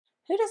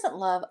Who doesn't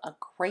love a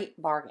great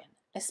bargain,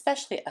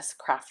 especially us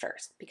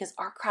crafters, because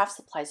our craft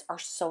supplies are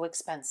so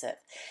expensive?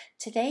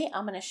 Today,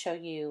 I'm going to show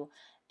you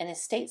an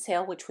estate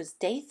sale, which was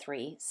day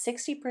 3,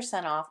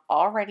 60% off,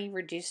 already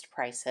reduced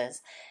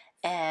prices,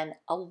 and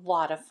a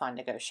lot of fun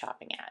to go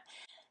shopping at.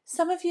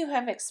 Some of you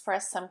have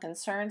expressed some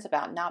concerns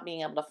about not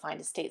being able to find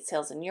estate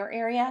sales in your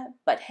area,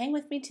 but hang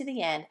with me to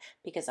the end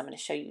because I'm going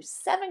to show you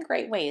 7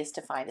 great ways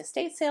to find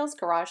estate sales,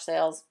 garage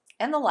sales,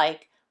 and the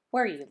like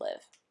where you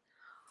live.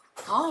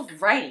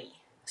 Alrighty,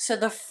 so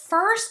the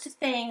first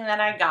thing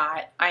that I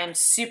got, I am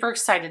super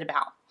excited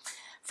about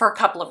for a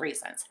couple of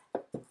reasons.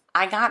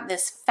 I got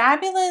this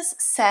fabulous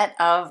set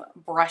of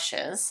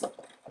brushes.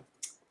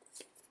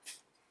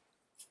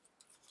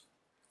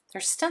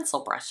 They're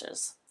stencil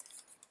brushes.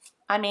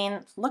 I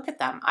mean, look at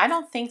them. I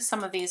don't think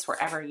some of these were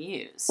ever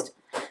used.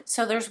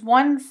 So there's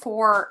one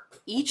for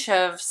each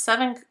of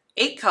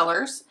 8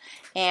 colors,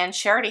 and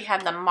she already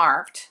had them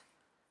marked.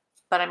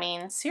 But I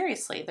mean,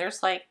 seriously,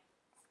 there's like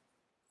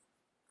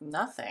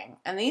nothing.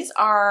 And these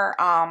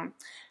are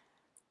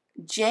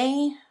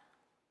J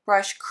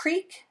Brush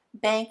Creek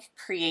Bank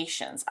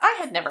Creations. I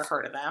had never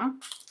heard of them,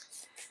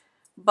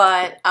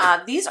 but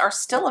these are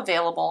still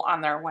available on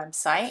their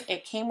website.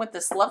 It came with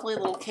this lovely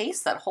little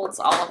case that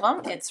holds all of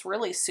them. It's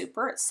really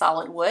super. It's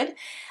solid wood.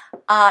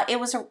 It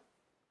was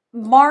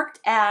marked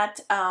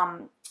at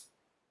 $8.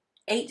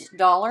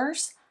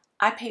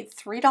 I paid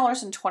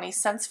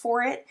 $3.20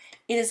 for it.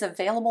 It is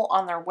available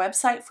on their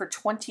website for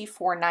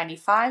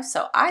 $24.95,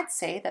 so I'd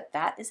say that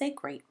that is a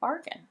great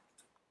bargain.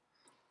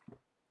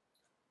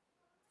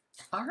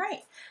 All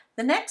right,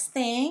 the next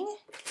thing,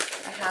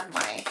 I have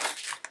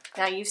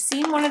now you've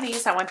seen one of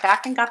these. I went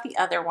back and got the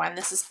other one.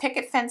 This is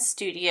Picket Fence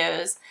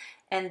Studios,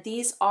 and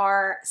these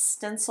are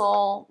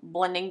stencil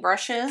blending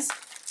brushes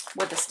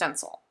with a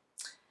stencil.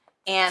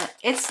 And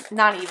it's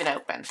not even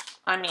open.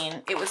 I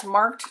mean, it was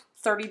marked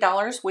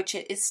 $30, which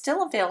it is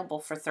still available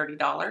for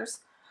 $30.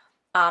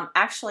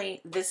 Actually,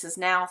 this is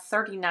now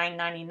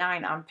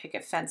 $39.99 on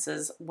Picket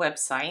Fence's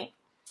website.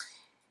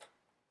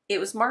 It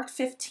was marked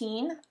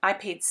 $15. I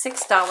paid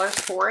 $6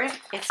 for it.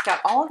 It's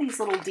got all of these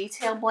little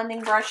detail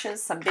blending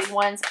brushes, some big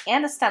ones,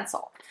 and a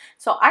stencil.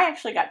 So I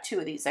actually got 2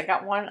 of these. I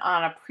got one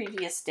on a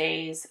previous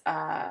day's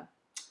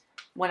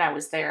when I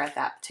was there at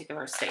that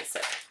particular estate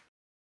sale.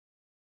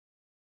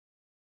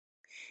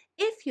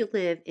 If you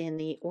live in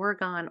the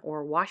Oregon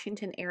or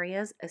Washington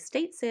areas,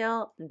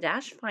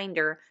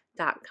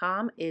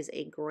 estatesale-finder.com is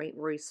a great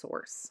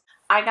resource.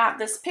 I got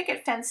this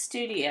Picket Fence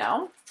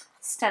Studio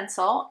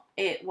stencil.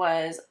 It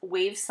was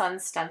Wave Sun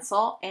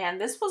stencil,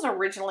 and this was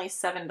originally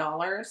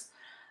 $7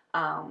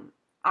 on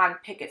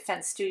Picket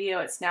Fence Studio.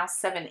 It's now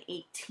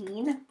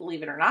 $7.18,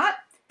 believe it or not.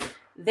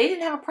 They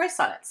didn't have a price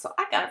on it, so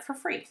I got it for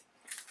free.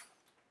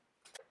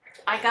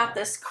 I got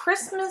this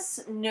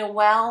Christmas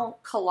Noel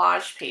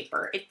collage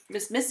paper. It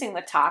was missing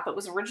the top. It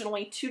was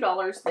originally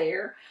 $2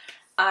 there.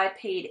 I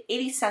paid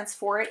 80 cents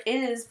for it. It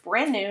is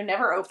brand new,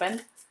 never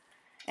opened,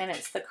 and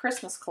it's the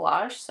Christmas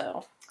collage,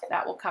 so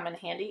that will come in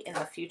handy in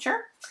the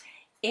future.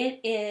 It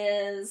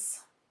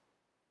is,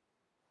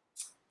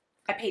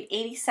 I paid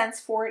 80 cents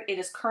for it. It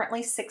is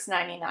currently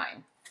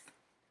 $6.99.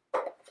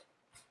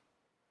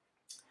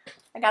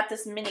 I got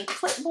this mini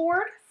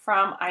clipboard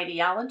from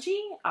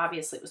Ideology.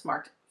 Obviously, it was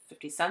marked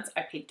 50 cents.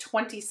 I paid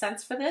 20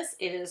 cents for this.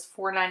 It is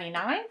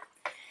 $4.99.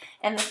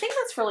 And the thing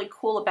that's really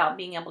cool about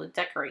being able to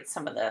decorate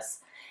some of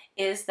this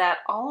is that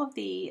all of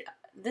the,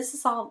 this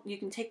is all, you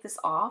can take this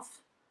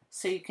off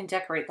so you can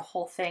decorate the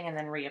whole thing and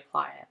then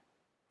reapply it.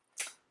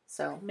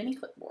 So mini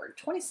clipboard,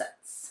 20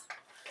 cents.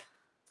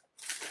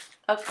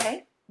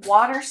 Okay,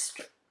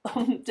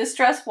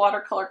 distress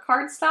watercolor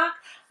cardstock.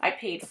 I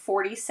paid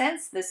 40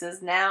 cents. This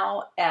is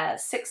now at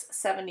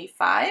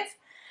 $6.75.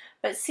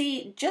 But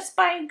see, just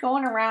by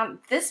going around,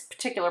 this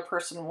particular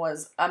person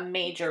was a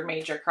major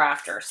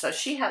crafter. So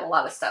she had a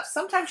lot of stuff.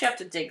 Sometimes you have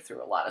to dig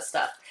through a lot of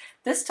stuff.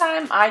 This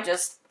time I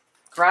just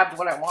grabbed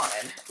what I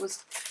wanted. It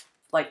was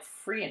like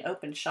free and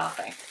open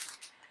shopping.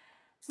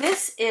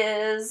 This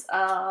is,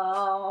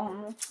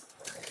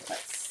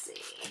 let's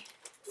see,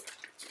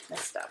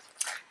 messed up.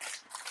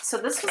 So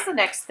this was the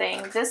next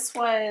thing. This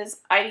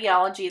was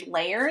Ideology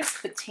Layers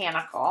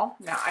Botanical.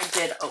 Now I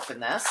did open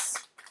this,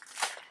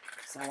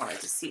 I wanted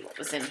to see what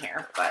was in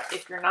here, but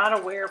if you're not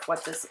aware of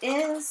what this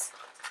is,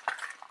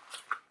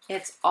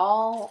 it's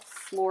all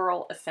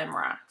floral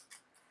ephemera.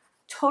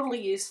 Totally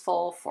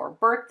useful for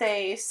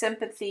birthday,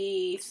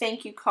 sympathy,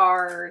 thank you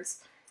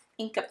cards,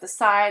 ink up the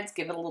sides,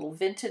 give it a little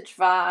vintage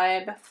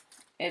vibe.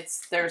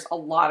 There's a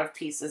lot of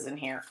pieces in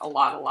here, a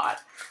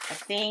lot. I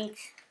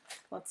think,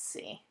 let's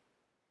see,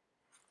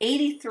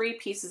 83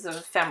 pieces of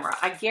ephemera.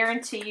 I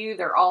guarantee you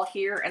they're all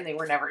here and they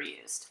were never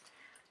used.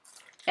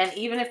 And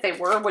even if they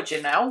were, would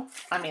you know?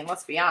 I mean,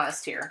 let's be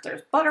honest here.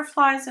 There's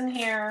butterflies in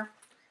here.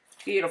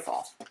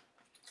 Beautiful.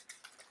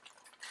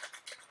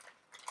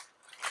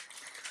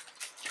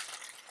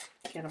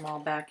 Get them all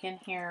back in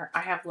here.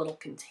 I have little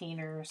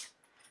containers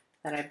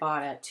that I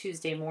bought at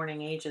Tuesday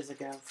Morning ages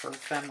ago for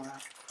ephemera.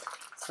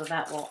 So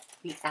that will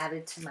be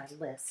added to my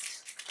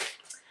list.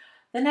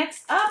 The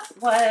next up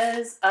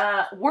was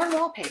worn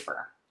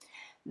wallpaper.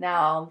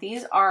 Now,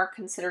 these are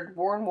considered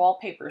worn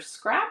wallpaper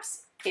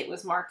scraps. It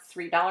was marked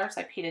 $3.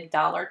 I paid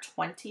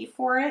 $1.20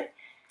 for it.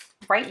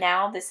 Right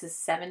now, this is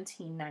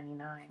 $17.99.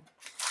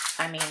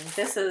 I mean,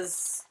 this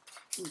is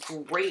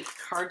great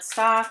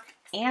cardstock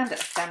and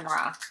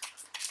ephemera.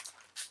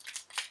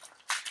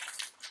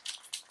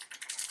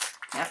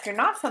 Now, if you're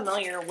not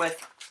familiar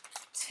with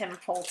Tim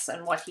HOLTZ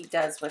and what he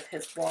does with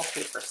his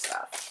wallpaper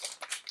stuff,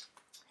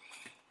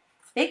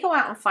 they go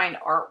out and find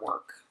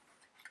artwork,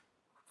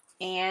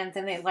 and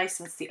then they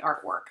license the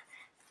artwork.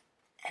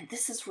 And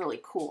this is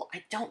really cool.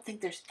 I don't think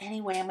there's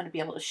any way I'm going to be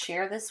able to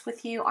share this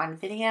with you on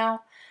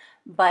video,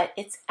 but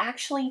it's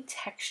actually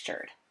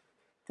textured.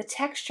 The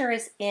texture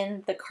is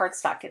in the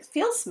cardstock. It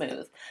feels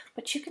smooth,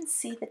 but you can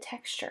see the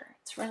texture.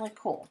 It's really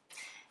cool.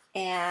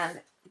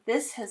 And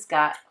this has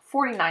got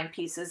 49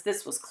 pieces.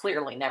 This was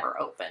clearly never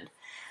opened,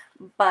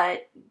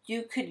 but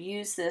you could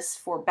use this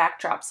for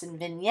backdrops and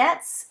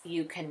vignettes.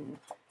 You can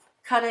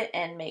cut it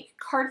and make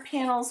card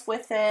panels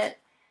with it.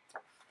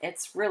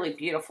 It's really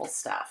beautiful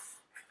stuff.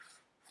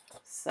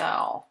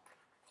 So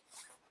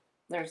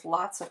there's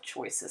lots of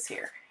choices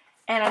here.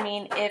 And I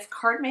mean, if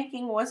card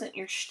making wasn't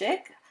your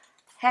shtick,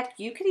 heck,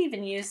 you could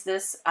even use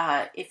this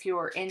if you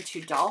were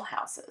into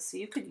dollhouses. So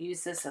you could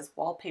use this as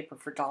wallpaper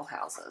for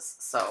dollhouses.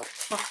 So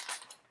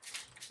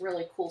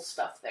really cool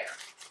stuff there.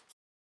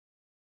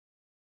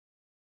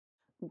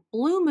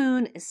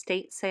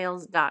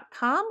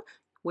 BlueMoonEstateSales.com,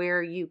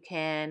 where you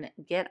can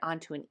get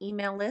onto an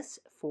email list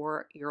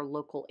for your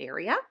local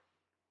area.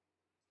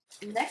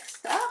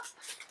 Next up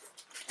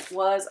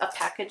was a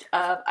package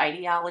of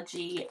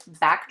Ideology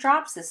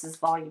backdrops. This is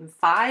volume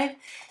 5.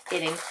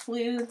 It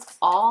includes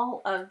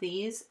all of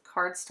these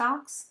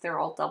cardstocks. They're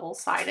all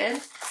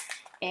double-sided.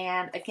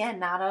 And again,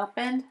 not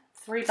opened,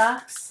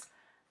 $3.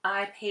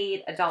 I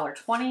paid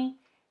 $1.20.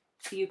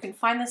 You can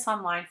find this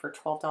online for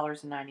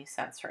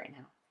 $12.90 right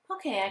now.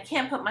 Okay, I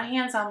can't put my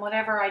hands on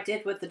whatever I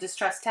did with the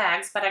distress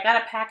tags, but I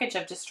got a package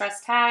of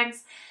distress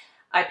tags.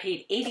 I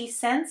paid 80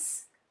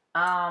 cents,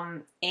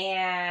 and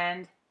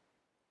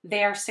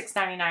they are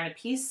 $6.99 a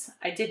piece.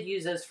 I did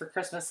use those for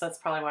Christmas, so that's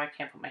probably why I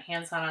can't put my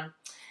hands on them.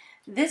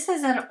 This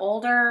is an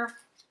older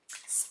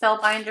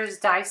Spellbinders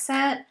die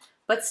set,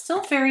 but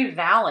still very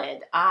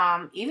valid.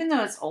 Even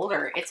though it's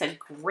older, it's a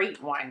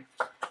great one.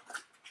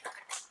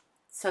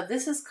 So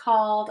this is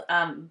called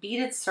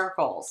Beaded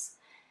Circles.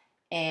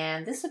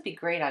 And this would be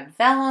great on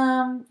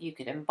vellum. You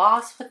could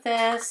emboss with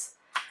this.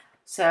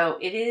 So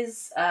it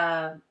is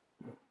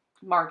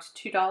marked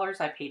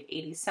 $2. I paid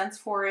 80 cents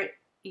for it.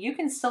 You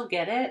can still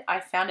get it. I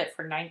found it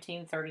for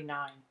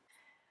 $19.39.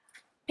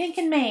 Pink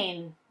and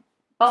Main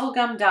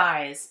bubblegum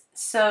dies.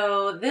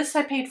 So this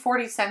I paid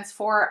 40 cents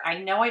for. I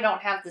know I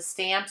don't have the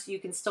stamps. You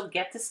can still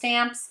get the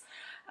stamps.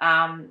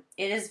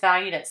 It is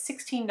valued at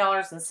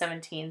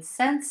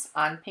 $16.17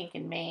 on Pink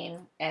and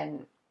Main,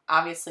 and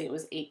obviously it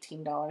was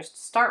 $18 to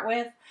start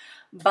with,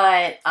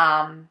 but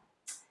I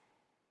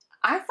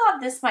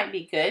thought this might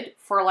be good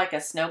for like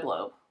a snow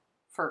globe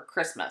for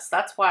Christmas.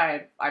 That's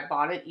why I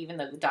bought it, even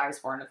though the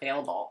dies weren't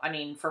available. I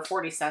mean, for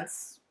 40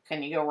 cents,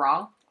 can you go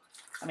wrong?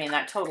 I mean,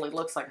 that totally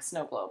looks like a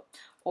snow globe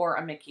or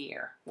a Mickey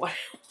ear,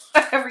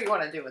 whatever you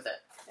want to do with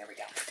it. There we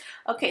go.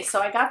 Okay,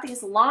 so I got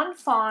these Lawn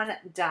Fawn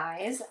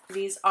dies.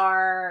 These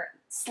are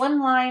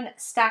slimline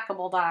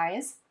stackable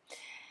dies.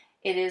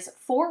 It is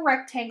 4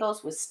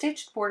 rectangles with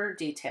stitched border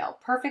detail,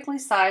 perfectly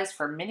sized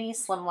for mini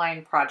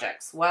slimline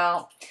projects.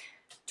 Well,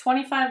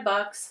 25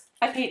 bucks.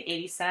 I paid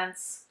 80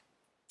 cents.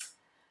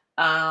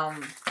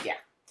 Yeah.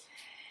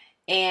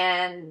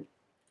 And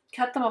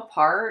cut them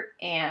apart,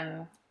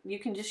 and you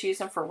can just use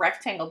them for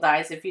rectangle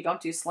dies if you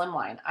don't do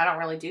slimline. I don't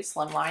really do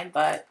slimline,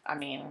 but I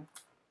mean,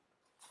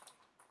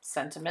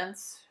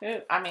 sentiments.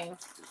 I mean,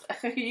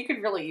 you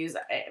could really use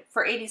it.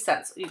 For 80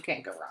 cents. You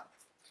can't go wrong.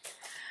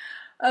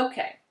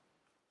 Okay.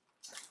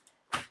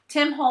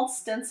 Tim HOLTZ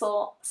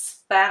stencil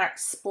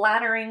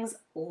splatterings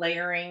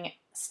layering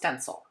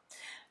stencil.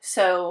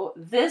 So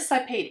this I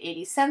paid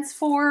 80 cents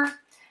for.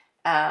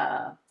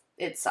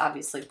 It's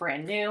obviously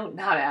brand new,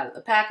 not out of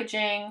the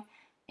packaging.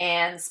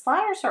 And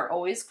splatters are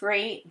always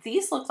great.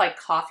 These look like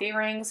coffee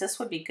rings. This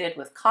would be good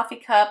with coffee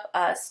cup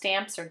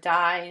stamps or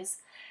dies.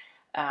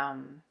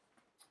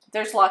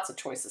 There's lots of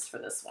choices for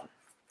this one.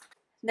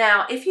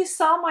 Now, if you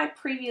saw my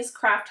previous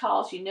craft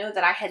hauls, you know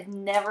that I had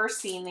never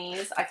seen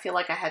these. I feel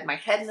like I had my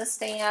head in the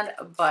stand,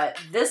 but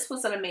this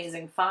was an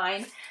amazing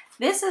find.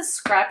 This is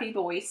Scrappy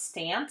Boy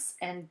stamps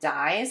and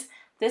dies.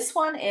 This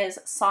one is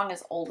Song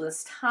as Old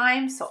as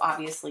Time, so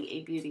obviously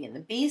a Beauty and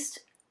the Beast.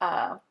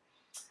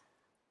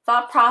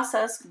 Thought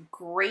process,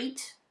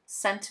 great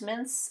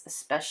sentiments,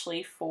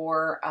 especially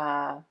for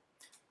a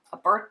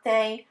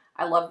birthday.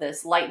 I love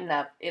this. Lighten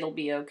up, it'll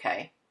be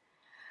okay.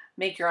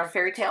 Make your own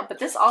fairy tale, but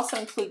this also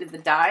included the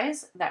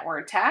dies that were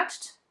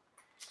attached.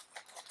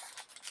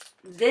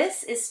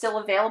 This is still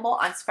available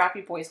on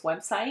Scrappy Boy's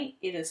website.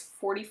 It is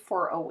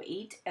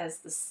 $44.08 as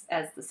the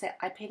set.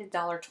 I paid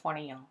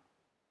 $1.20, y'all.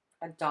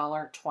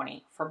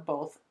 $1.20 for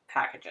both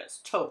packages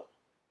total.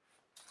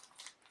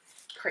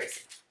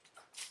 Crazy.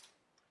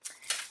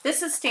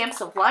 This is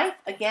Stamps of Life.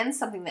 Again,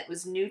 something that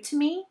was new to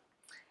me.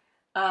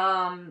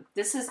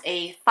 This is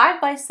a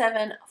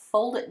 5x7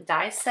 folded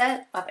die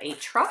set of a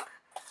truck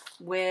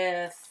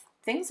with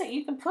things that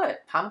you can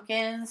put.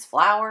 Pumpkins,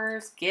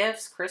 flowers,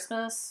 gifts,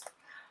 Christmas.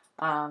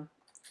 You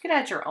could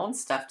add your own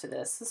stuff to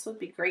this. This would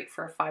be great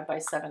for a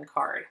 5x7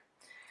 card.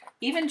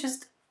 Even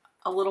just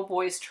a little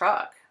boy's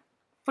truck.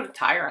 Put a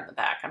tire on the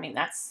back. I mean,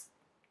 that's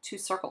 2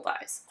 circle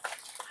dies.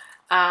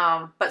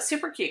 But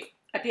super cute.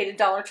 I paid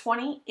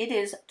 $1.20. It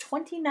is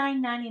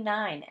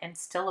 $29.99 and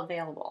still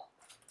available.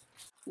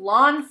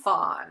 Lawn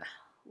Fawn,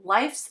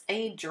 Life's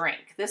a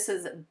Drink. This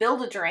is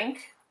Build a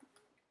Drink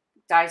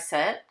die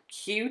set.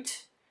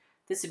 Cute.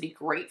 This would be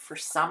great for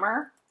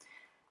summer.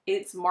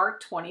 It's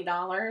marked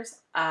 $20.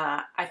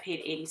 I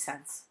paid 80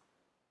 cents.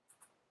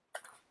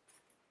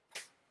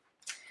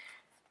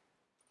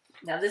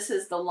 Now this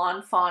is the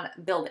Lawn Fawn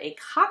Build a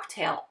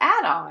Cocktail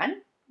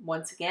add-on.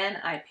 Once again,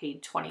 I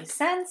paid 20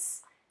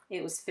 cents.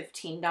 It was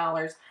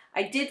 $15.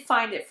 I did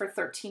find it for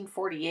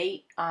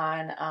 $13.48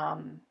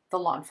 on the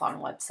Lawn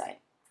Fawn website.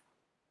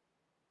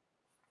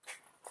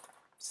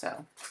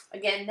 So,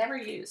 again, never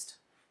used.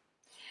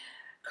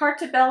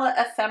 Cartabella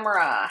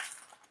Ephemera.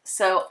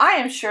 So, I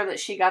am sure that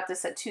she got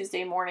this at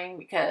Tuesday morning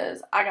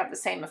because I got the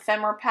same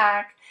ephemera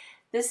pack.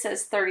 This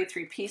says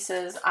 33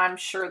 pieces. I'm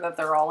sure that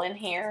they're all in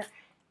here.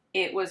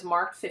 It was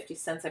marked 50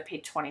 cents. I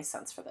paid 20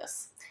 cents for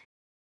this.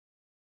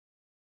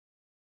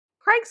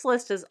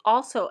 Craigslist is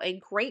also a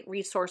great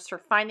resource for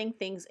finding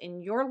things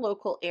in your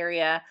local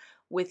area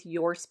with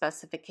your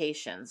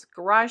specifications.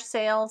 Garage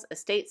sales,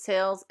 estate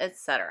sales,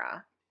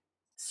 etc.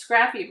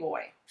 Scrappy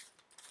Boy.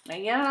 Now,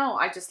 you know,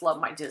 I just love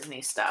my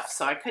Disney stuff,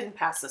 so I couldn't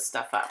pass this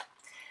stuff up.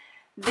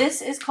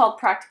 This is called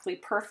Practically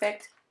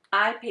Perfect.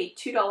 I paid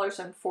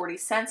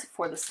 $2.40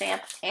 for the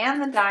stamp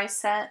and the die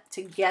set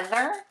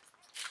together.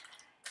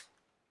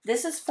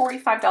 This is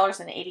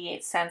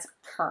 $45.88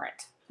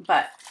 current,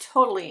 but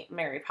totally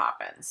Mary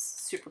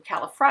Poppins.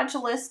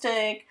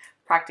 Supercalifragilistic,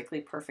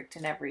 practically perfect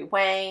in every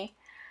way.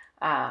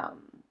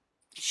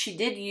 She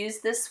did use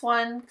this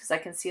one because I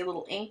can see a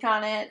little ink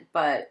on it,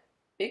 but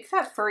big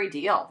fat furry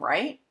deal,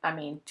 right? I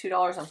mean,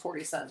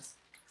 $2.40.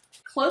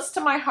 Close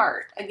to my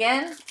heart.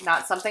 Again,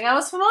 not something I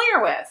was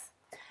familiar with,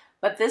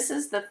 but this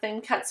is the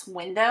Thin Cuts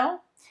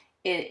window.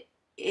 It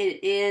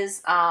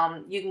is,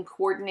 you can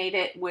coordinate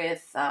it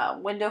with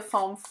window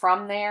foam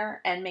from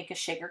there and make a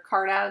shaker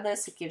card out of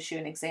this. It gives you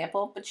an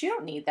example, but you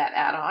don't need that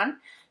add-on.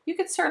 You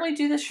could certainly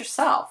do this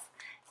yourself.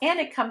 And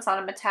it comes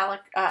on a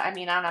metallic, on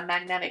a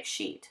magnetic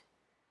sheet.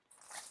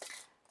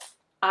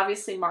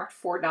 Obviously marked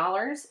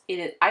 $4.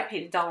 I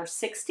paid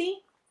 $1.60.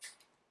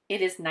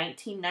 It is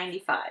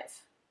 $19.95.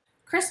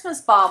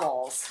 Christmas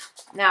Baubles.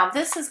 Now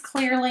this is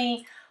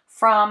clearly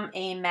from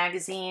a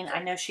magazine.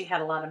 I know she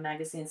had a lot of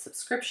magazine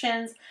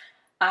subscriptions.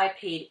 I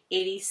paid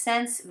 80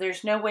 cents.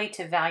 There's no way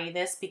to value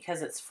this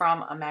because it's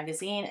from a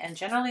magazine, and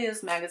generally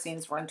those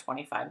magazines run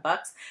 25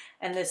 bucks,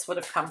 and this would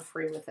have come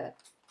free with it.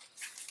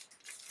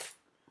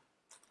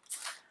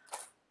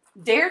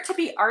 Dare to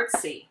be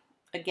Artsy.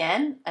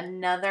 Again,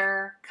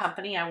 another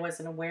company I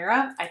wasn't aware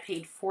of. I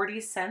paid 40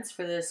 cents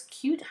for this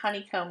cute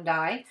honeycomb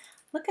die.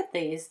 Look at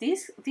these.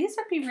 These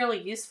would be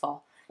really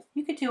useful.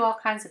 You could do all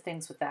kinds of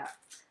things with that.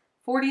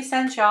 40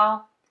 cents,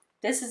 y'all.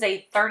 This is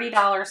a $30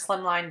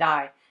 slimline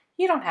die.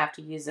 You don't have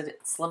to use it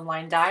at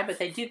slimline die, but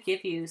they do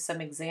give you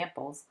some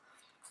examples.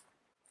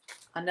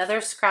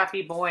 Another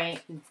Scrappy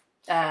Boy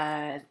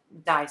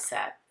die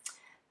set.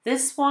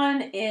 This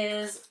one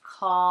is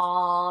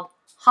called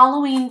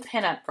Halloween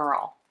Pinup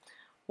Girl.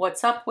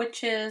 What's up,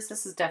 witches?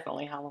 This is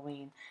definitely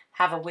Halloween.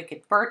 Have a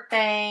wicked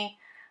birthday.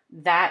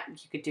 That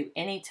you could do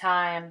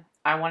anytime.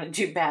 I want to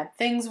do bad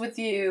things with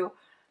you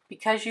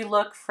because you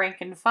look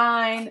franken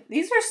fine.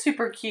 These are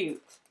super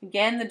cute.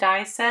 Again, the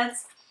die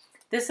sets.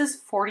 This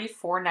is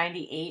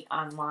 $44.98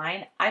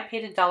 online. I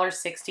paid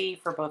 $1.60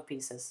 for both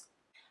pieces.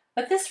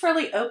 But this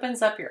really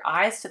opens up your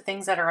eyes to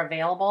things that are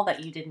available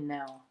that you didn't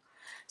know.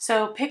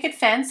 So Picket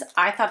Fence,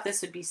 I thought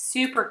this would be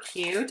super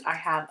cute. I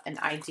have an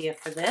idea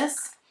for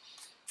this.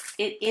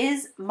 It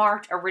is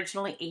marked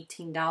originally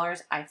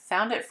 $18. I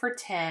found it for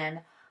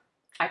 $10.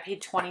 I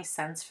paid 20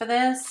 cents for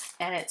this,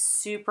 and it's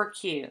super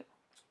cute.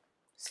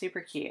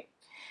 Super cute.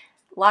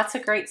 Lots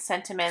of great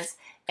sentiments.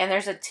 And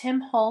there's a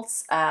Tim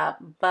Holtz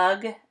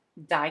bug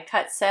die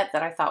cut set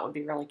that I thought would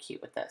be really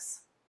cute with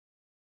this.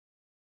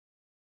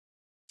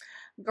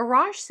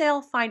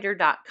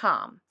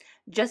 GarageSaleFinder.com.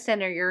 Just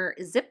enter your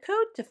zip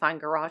code to find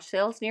garage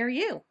sales near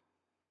you.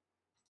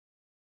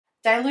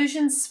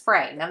 Dilution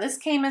Spray. Now this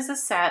came as a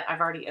set. I've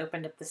already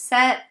opened up the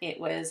set. It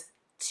was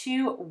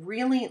 2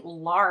 really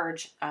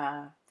large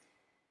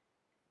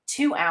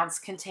 2-ounce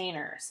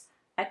containers.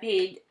 I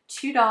paid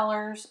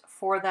 $2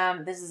 for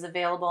them. This is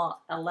available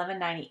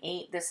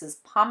 $11.98. This is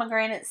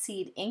pomegranate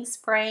seed ink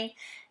spray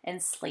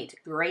and slate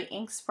gray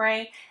ink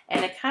spray.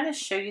 And to kind of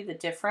show you the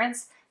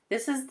difference,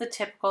 this is the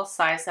typical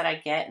size that I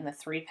get in the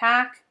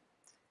 3-pack.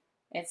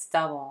 It's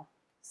double.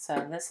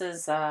 So this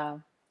is,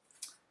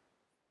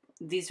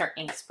 these are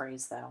ink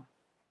sprays though.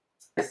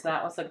 So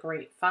that was a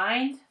great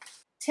find.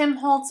 Tim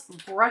Holtz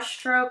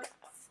Brushstroke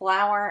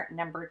Flower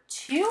number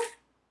 2.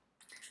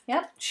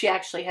 Yep, she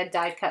actually had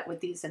die cut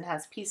with these and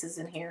has pieces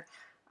in here.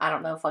 I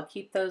don't know if I'll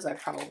keep those. I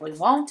probably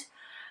won't.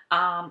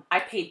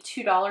 I paid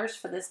 $2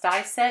 for this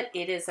die set.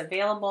 It is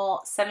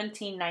available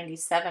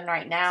 $17.97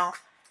 right now.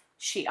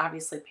 She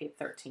obviously paid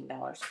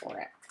 $13 for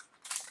it.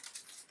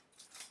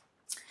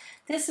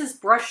 This is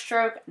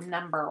Brushstroke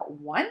number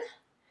 1.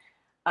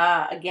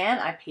 Again,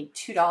 I paid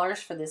 $2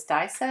 for this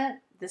die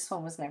set. This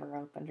one was never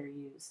opened or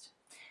used.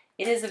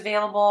 It is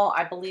available,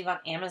 I believe, on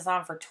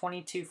Amazon for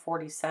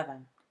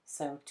 $22.47.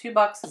 So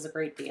 $2 is a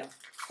great deal.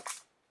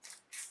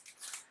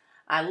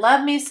 I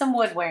love me some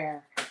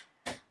woodware.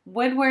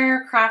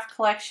 Woodware Craft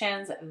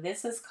Collections.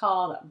 This is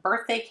called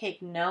Birthday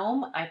Cake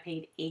Gnome. I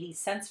paid 80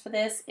 cents for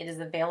this. It is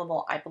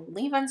available, I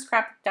believe, on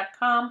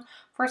scrapbook.com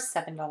for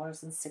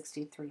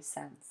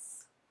 $7.63.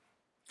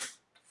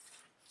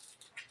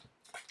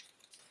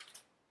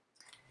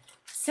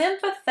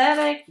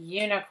 Sympathetic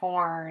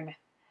Unicorn.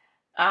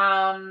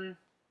 And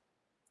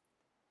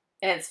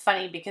it's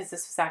funny because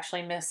this was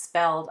actually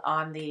misspelled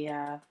on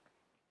the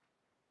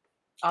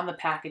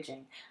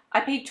packaging. I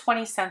paid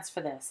 20 cents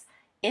for this.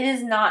 It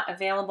is not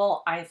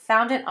available. I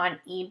found it on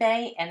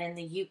eBay and in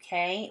the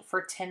UK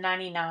for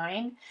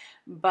 $10.99,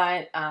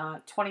 but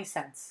 20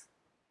 cents.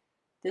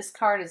 This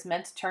card is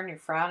meant to turn your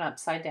frown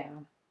upside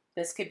down.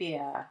 This could be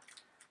a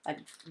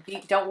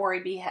don't worry,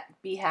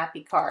 be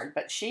happy card,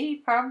 but she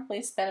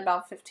probably spent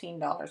about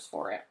 $15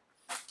 for it.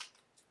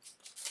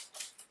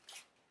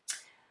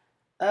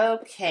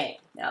 Okay,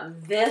 now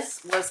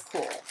this was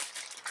cool.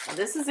 Now,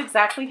 this is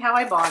exactly how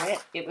I bought it.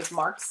 It was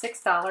marked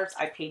 $6.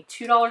 I paid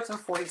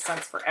 $2.40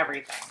 for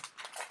everything.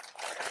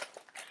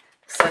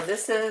 So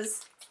this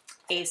is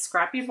a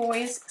Scrappy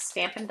Boys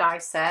stamp and die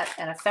set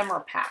and ephemera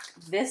pack.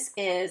 This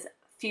is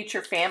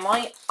Future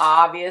Family,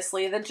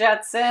 obviously the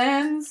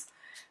Jetsons.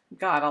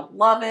 Gotta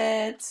love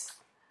it.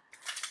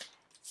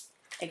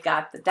 It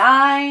got the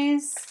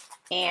dies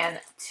and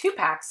 2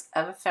 packs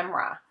of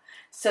ephemera.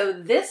 So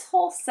this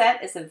whole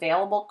set is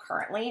available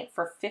currently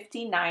for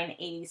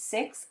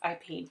 $59.86. I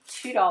paid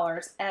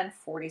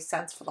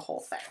 $2.40 for the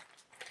whole thing.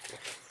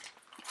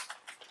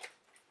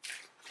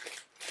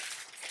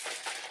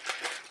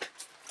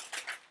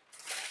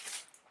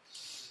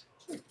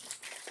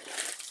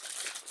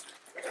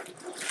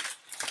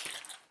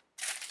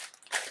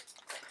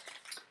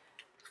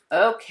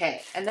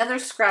 Okay, another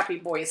Scrappy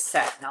Boys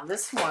set. Now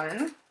this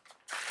one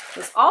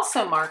was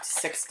also marked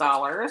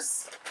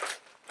 $6.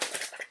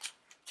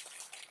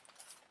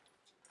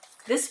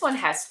 This one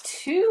has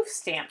 2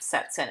 stamp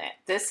sets in it.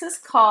 This is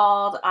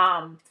called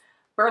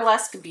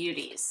Burlesque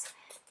Beauties.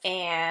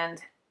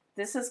 And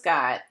this has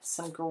got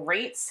some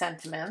great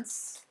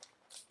sentiments.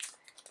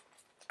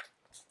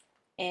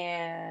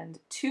 And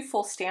 2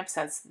 full stamp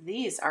sets.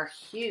 These are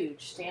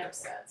huge stamp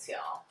sets,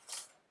 y'all.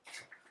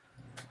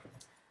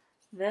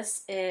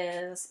 This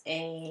is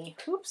a,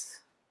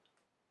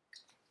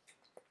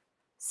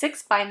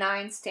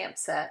 6x9 stamp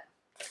set.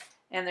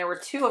 And there were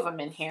 2 of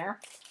them in here,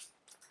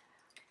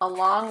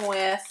 along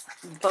with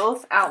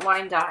both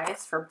outline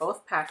dies for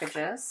both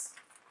packages,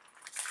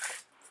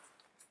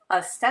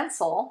 a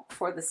stencil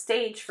for the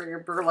stage for your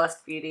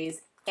Burlesque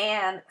Beauties,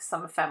 and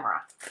some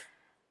ephemera.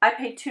 I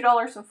paid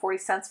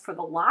 $2.40 for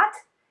the lot.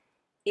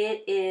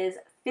 It is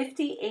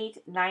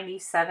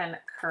 $58.97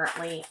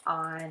 currently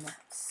on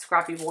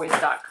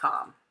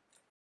scrappyboys.com.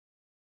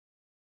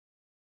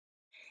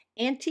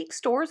 Antique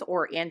stores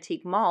or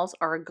antique malls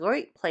are a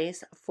great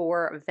place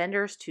for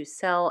vendors to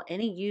sell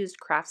any used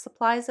craft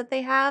supplies that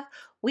they have.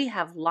 We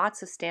have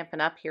lots of Stampin'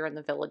 Up! Here in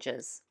the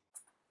Villages.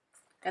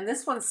 And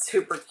this one's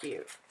super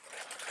cute.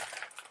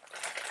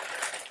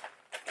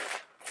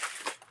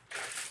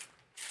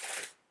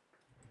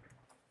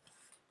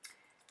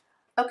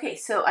 Okay,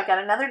 so I got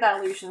another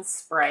Dilution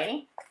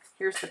spray.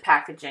 Here's the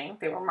packaging.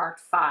 They were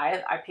marked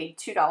 $5. I paid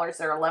 $2.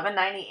 They're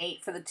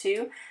 $11.98 for the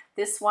 2.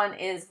 This one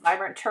is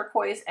Vibrant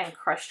Turquoise and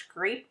Crushed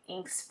Grape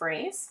ink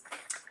sprays.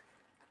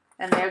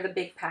 And they're the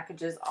big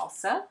packages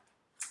also.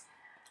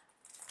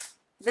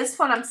 This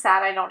one I'm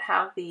sad I don't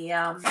have the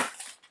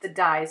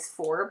dies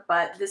for,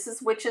 but this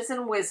is Witches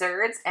and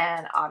Wizards,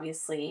 and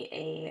obviously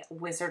a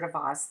Wizard of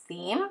Oz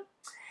theme.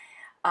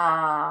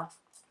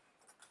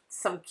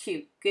 Some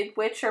cute Good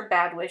Witch or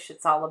Bad Witch,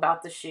 it's all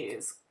about the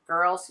shoes.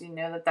 Girls, you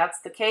know that that's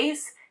the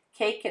case.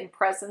 Cake and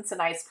presents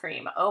and ice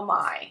cream. Oh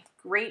my,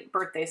 great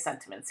birthday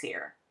sentiments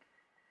here.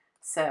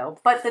 So,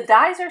 but the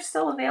dies are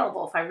still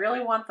available. If I really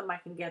want them, I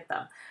can get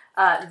them.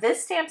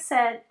 This stamp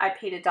set, I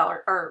paid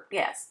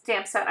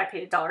stamp set I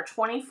paid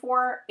 $1.20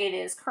 for. It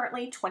is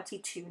currently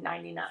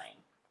 $22.99.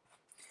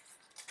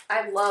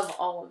 I love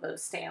all of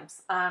those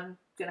stamps. I'm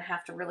gonna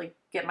have to really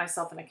get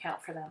myself an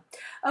account for them.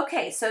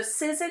 Okay, so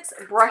Sizzix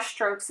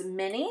Brushstrokes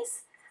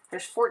Minis.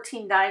 There's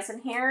 14 dies in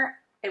here.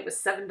 It was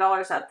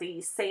 $7 at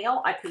the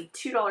sale. I paid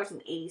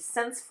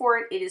 $2.80 for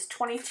it. It is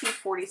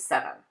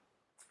 $22.47.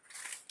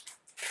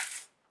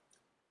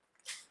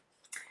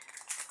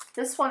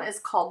 This one is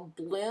called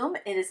Bloom.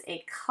 It is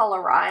a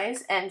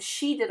colorize, and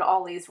she did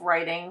all these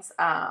writings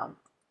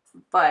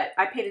but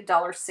I paid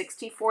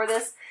 $1.60 for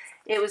this.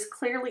 It was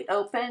clearly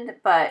opened,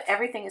 but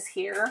everything is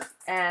here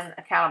and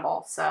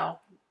accountable. So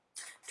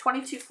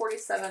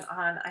 $22.47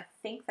 on, I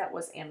think that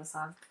was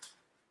Amazon.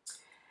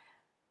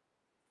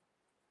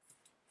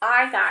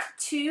 I got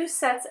 2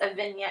 sets of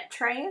vignette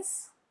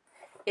trays.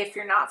 If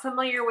you're not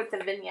familiar with the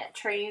vignette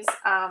trays,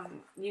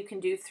 you can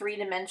do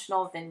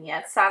 3-dimensional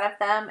vignettes out of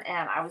them.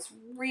 And I was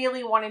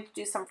really wanting to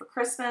do some for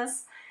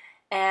Christmas.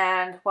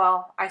 And,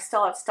 well, I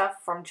still have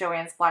stuff from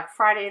Joann's Black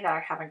Friday that I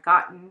haven't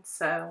gotten.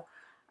 So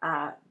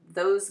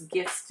those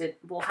gifts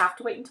will have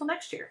to wait until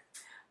next year.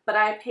 But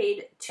I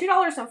paid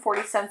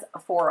 $2.40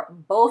 for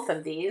both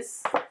of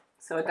these.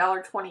 So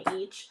 $1.20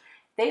 each.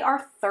 They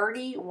are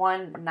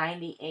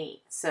 $31.98.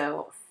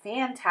 So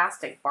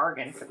fantastic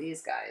bargain for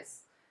these guys.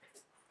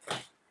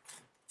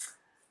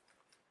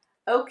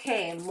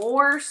 Okay,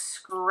 more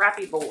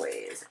Scrappy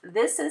Boys.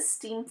 This is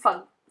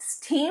Steampunk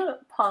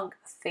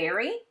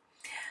Fairy.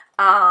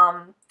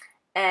 And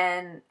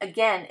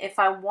again, if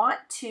I want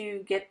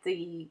to get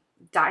the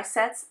die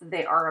sets,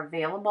 they are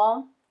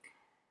available.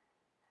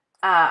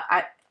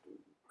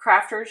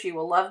 Crafters, you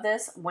will love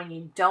this. When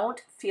you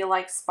don't feel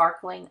like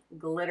sparkling,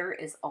 glitter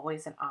is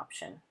always an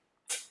option.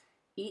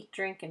 Eat,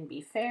 drink, and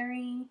be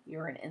fairy.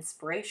 You're an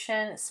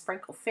inspiration.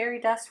 Sprinkle fairy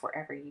dust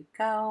wherever you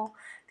go.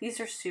 These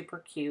are super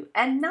cute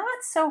and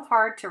not so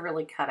hard to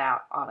really cut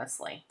out,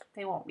 honestly.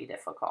 They won't be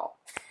difficult.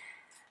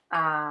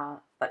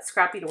 But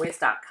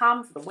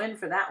scrappytoys.com for the win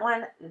for that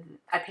one.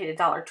 I paid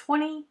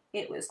 $1.20.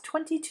 It was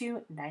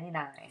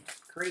 $22.99.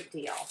 Great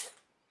deal.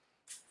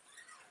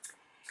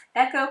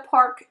 Echo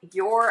Park,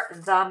 You're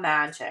the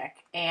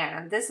Magic.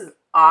 And this is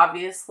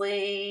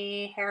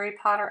obviously Harry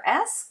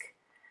Potter-esque.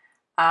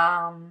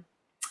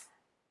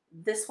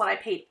 This one I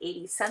paid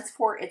 80 cents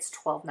for. It's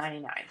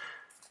 $12.99.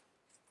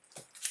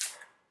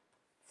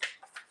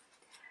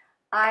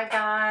 I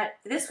got,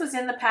 this was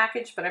in the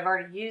package, but I've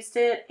already used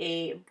it,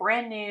 a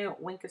brand new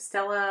Wink of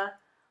Stella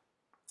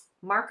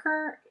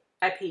marker.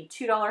 I paid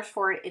 $2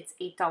 for it. It's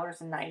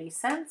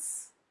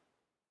 $8.90.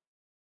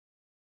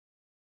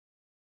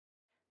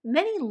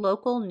 Many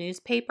local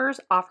newspapers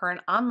offer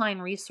an online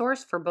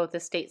resource for both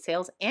estate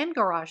sales and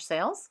garage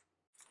sales.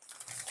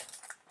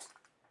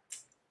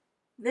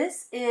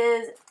 This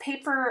is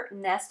Paper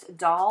Nest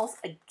Dolls.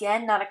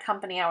 Again, not a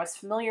company I was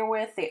familiar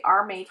with. They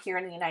are made here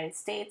in the United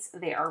States.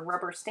 They are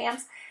rubber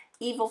stamps.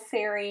 Evil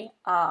Fairy,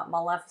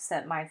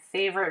 Maleficent, my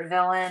favorite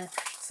villain.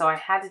 So I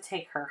had to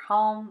take her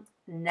home.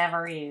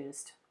 Never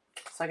used.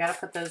 So I got to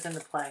put those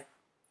into play.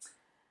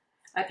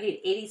 I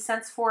paid 80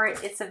 cents for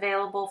it. It's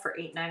available for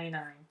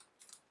 $8.99.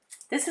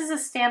 This is a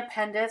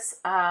Stampendous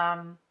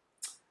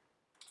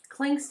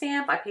cling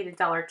stamp. I paid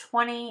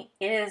 $1.20.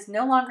 It is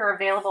no longer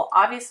available.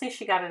 Obviously,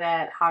 she got it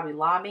at Hobby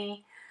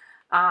Lobby,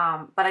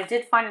 but I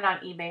did find it on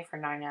eBay for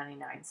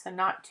 $9.99, so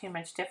not too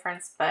much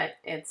difference, but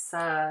it's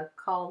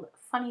called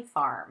Funny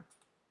Farm,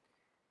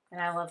 and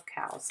I love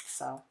cows,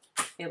 so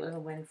it was a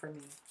win for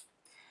me.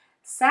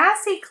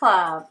 Sassy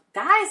Club.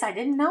 Guys, I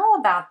didn't know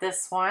about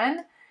this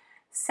one.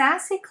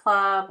 Sassy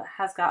Club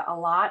has got a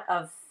lot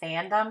of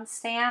fandom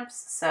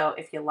stamps, so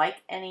if you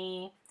like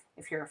any,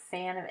 if you're a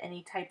fan of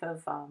any type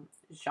of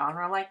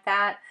genre like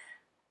that,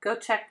 go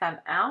check them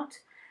out.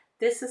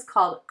 This is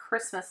called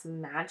Christmas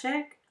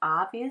Magic.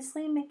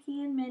 Obviously,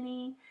 Mickey and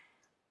Minnie.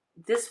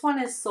 This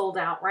one is sold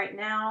out right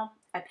now.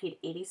 I paid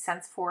 80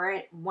 cents for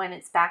it. When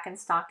it's back in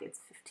stock,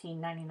 it's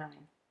 $15.99.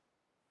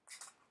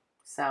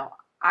 So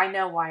I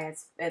know why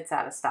it's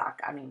out of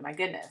stock. I mean, my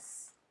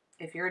goodness.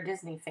 If you're a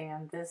Disney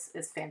fan, this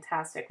is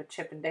fantastic with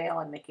Chip and Dale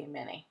and Mickey and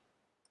Minnie.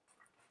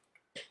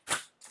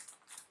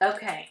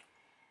 Okay.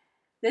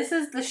 This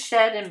is the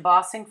Shed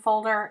embossing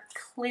folder.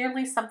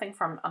 Clearly something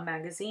from a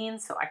magazine,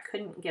 so I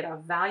couldn't get a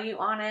value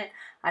on it.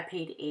 I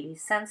paid 80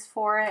 cents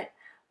for it,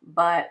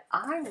 but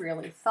I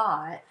really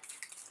thought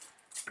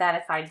that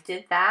if I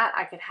did that,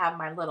 I could have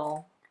my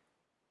little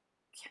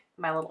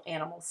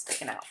animals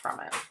sticking out from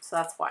it. So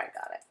that's why I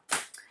got it.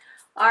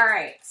 All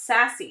right,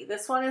 Sassy.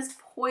 This one is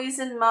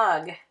Poison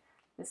Mug.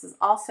 This is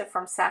also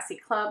from Sassy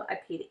Club. I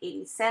paid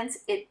 80 cents.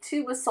 It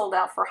too was sold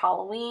out for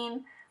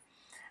Halloween.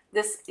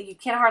 This, you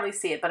can hardly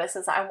see it, but it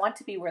says, I want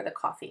to be where the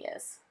coffee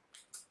is.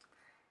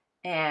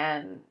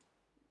 And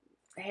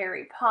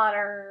Harry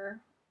Potter,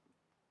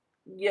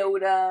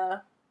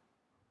 Yoda,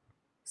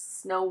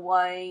 Snow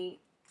White,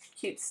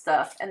 cute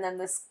stuff. And then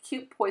this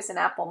cute poison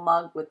apple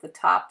mug with the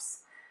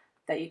tops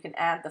that you can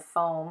add the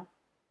foam.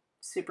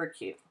 Super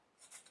cute.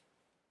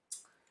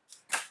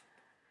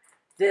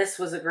 This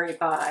was a great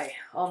buy.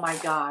 Oh my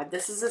God.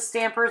 This is a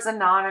Stampers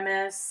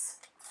Anonymous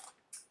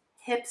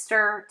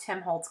Hipster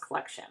Tim Holtz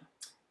collection.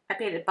 I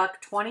paid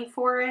 $1.20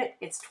 for it.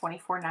 It's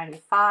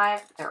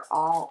 $24.95. They're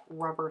all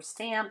rubber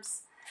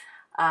stamps,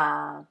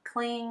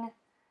 cling,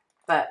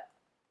 but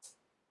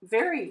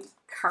very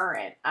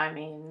current. I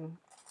mean,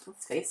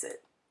 let's face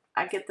it.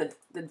 I get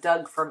the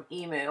Doug from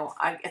Emu.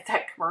 I get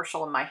that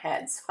commercial in my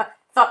head, so I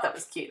thought that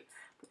was cute.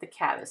 But the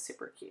cat is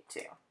super cute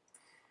too.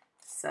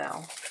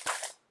 So,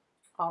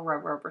 all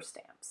rubber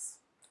stamps.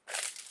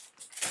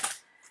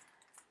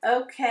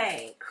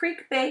 Okay,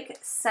 Creek Bake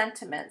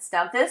Sentiments.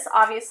 Now this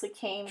obviously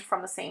came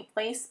from the same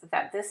place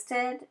that this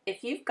did.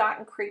 If you've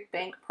gotten Creek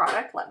Bake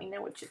product, let me know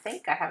what you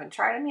think. I haven't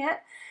tried them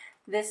yet.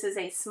 This is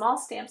a small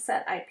stamp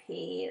set. I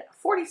paid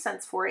 40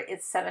 cents for it.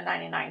 It's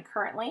 $7.99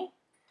 currently.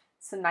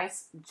 Some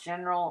nice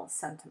general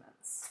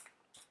sentiments.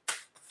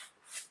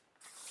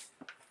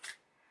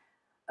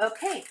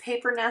 Okay,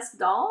 Paper Nest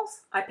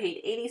Dolls. I paid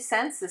 80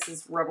 cents. This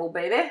is Rebel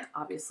Baby,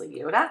 obviously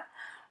Yoda.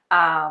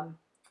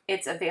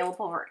 It's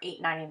available for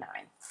 $8.99.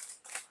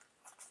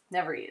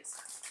 Never used.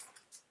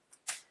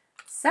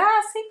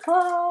 Sassy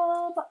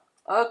Club.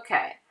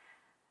 Okay.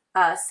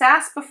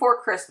 Sass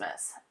Before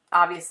Christmas.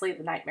 Obviously,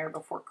 The Nightmare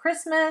Before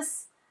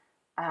Christmas.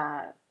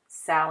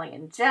 Sally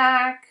and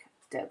Jack.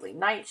 Deadly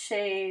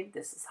Nightshade.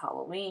 This is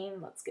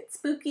Halloween. Let's get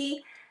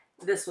spooky.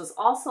 This was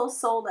also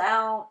sold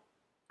out.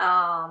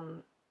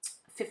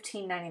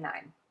 $15.99.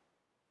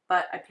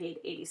 But I paid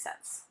 80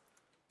 cents.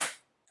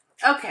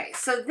 Okay,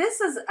 so this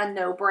is a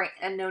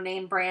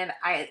no-name brand.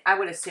 I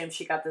would assume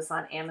she got this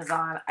on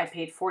Amazon. I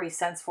paid 40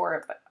 cents for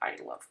it, but I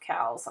love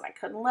cows and I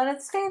couldn't let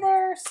it stay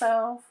there,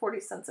 so 40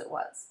 cents it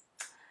was.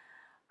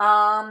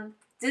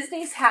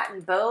 Disney's Hat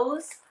and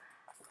Bows.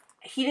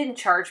 He didn't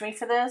charge me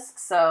for this,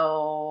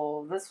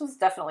 so this was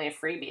definitely a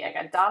freebie. I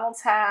got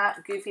Donald's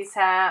hat, Goofy's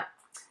hat,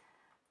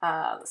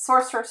 the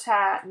Sorcerer's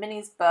hat,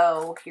 Minnie's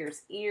bow.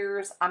 Here's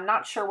ears. I'm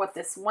not sure what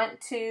this went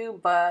to,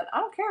 but I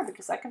don't care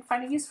because I can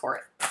find a use for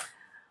it.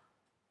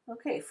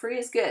 Okay, free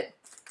is good.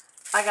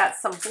 I got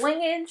some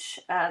blingage.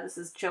 This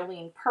is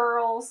Jolene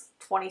Pearls,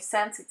 20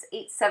 cents. It's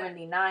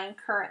 $8.79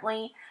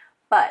 currently.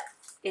 But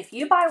if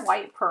you buy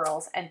white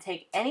pearls and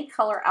take any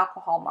color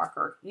alcohol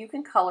marker, you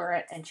can color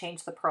it and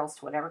change the pearls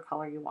to whatever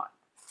color you want.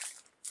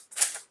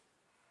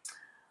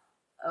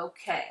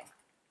 Okay,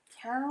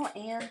 Cow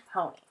and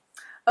Pony.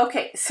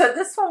 Okay, so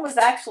this one was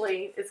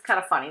actually, it's kind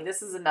of funny.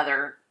 This is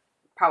another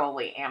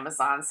probably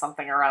Amazon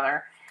something or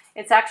other.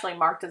 It's actually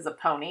marked as a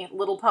pony,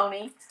 little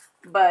pony.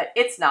 But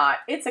it's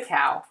not. It's a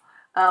cow.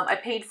 I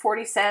paid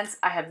 40 cents.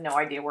 I have no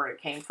idea where it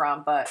came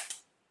from, but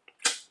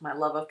my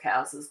love of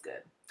cows is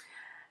good.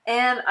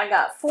 And I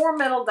got 4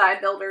 metal die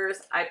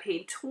builders. I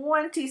paid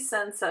 20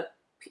 cents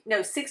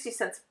no, 60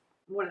 cents.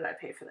 What did I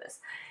pay for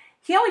this?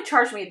 He only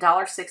charged me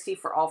 $1.60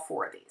 for all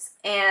 4 of these.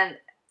 And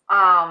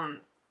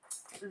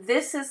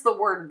this is the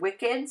word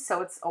wicked,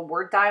 so it's a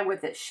word die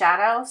with its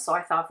shadow. So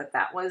I thought that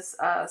that was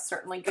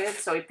certainly good.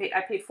 So I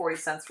paid 40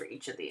 cents for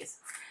each of these.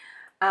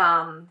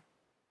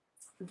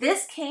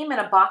 This came in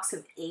a box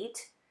of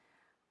 8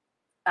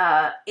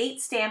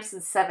 stamps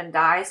and 7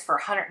 dies for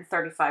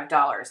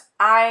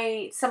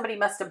 $135. Somebody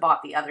must have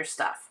bought the other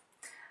stuff.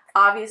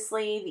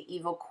 Obviously, the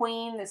Evil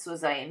Queen. This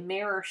was a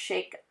mirror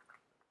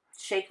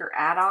shaker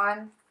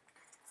add-on.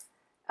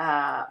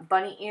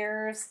 Bunny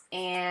ears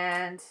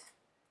and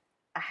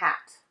a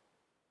hat.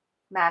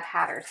 Mad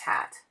Hatter's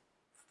hat.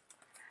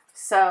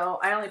 So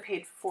I only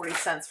paid 40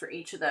 cents for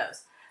each of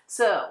those.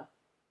 So.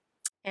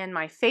 And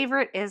my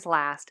favorite is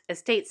last,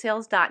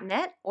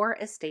 estatesales.net or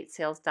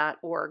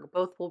estatesales.org.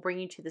 Both will bring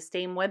you to the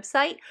same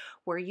website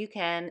where you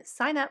can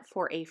sign up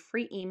for a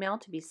free email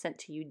to be sent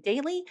to you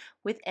daily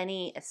with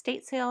any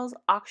estate sales,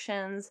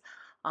 auctions,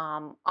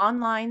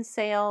 online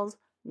sales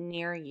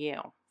near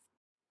you.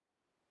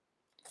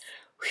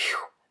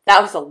 Whew,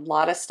 that was a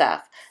lot of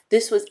stuff.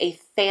 This was a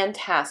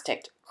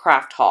fantastic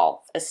craft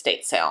haul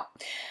estate sale.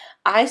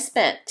 I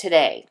spent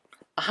today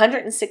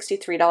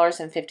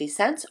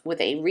 $163.50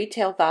 with a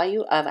retail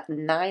value of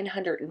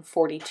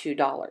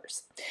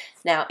 $942.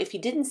 Now, if you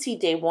didn't see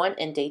day 1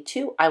 and day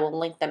 2, I will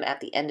link them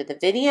at the end of the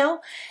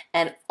video.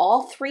 And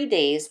all 3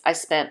 days, I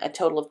spent a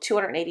total of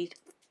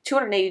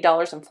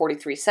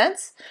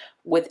 $280.43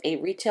 with a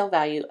retail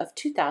value of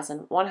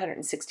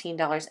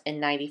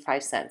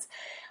 $2,116.95.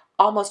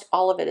 Almost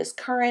all of it is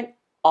current.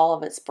 All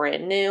of it's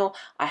brand new.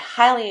 I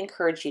highly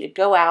encourage you to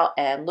go out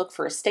and look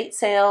for estate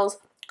sales,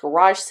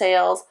 garage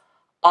sales,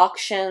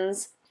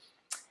 auctions,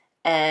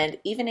 and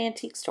even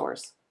antique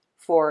stores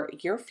for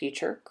your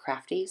future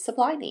crafty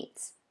supply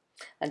needs.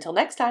 Until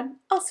next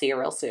time, I'll see you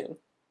real soon.